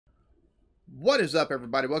What is up,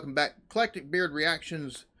 everybody? Welcome back. Eclectic Beard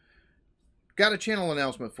Reactions. Got a channel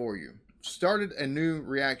announcement for you. Started a new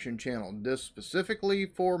reaction channel. This specifically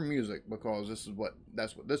for music, because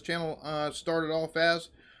that's what this channel started off as.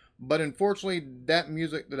 But unfortunately, that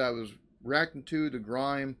music that I was reacting to, the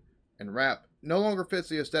grime and rap, no longer fits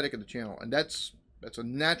the aesthetic of the channel. And that's a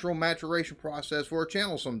natural maturation process for a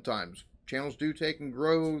channel sometimes. Channels do take and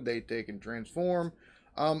grow, they take and transform.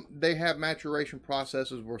 They have maturation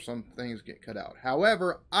processes where some things get cut out.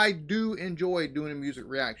 However, I do enjoy doing music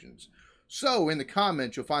reactions. So in the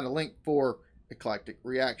comments, you'll find a link for Eclectic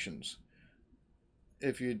Reactions.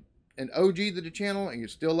 If you're an OG to the channel and you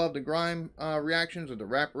still love the grime reactions or the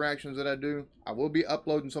rap reactions that I do, I will be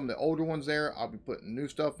uploading some of the older ones there. I'll be putting new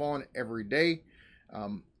stuff on every day.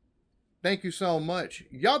 Thank you so much.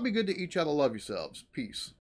 Y'all be good to each other. Love yourselves. Peace.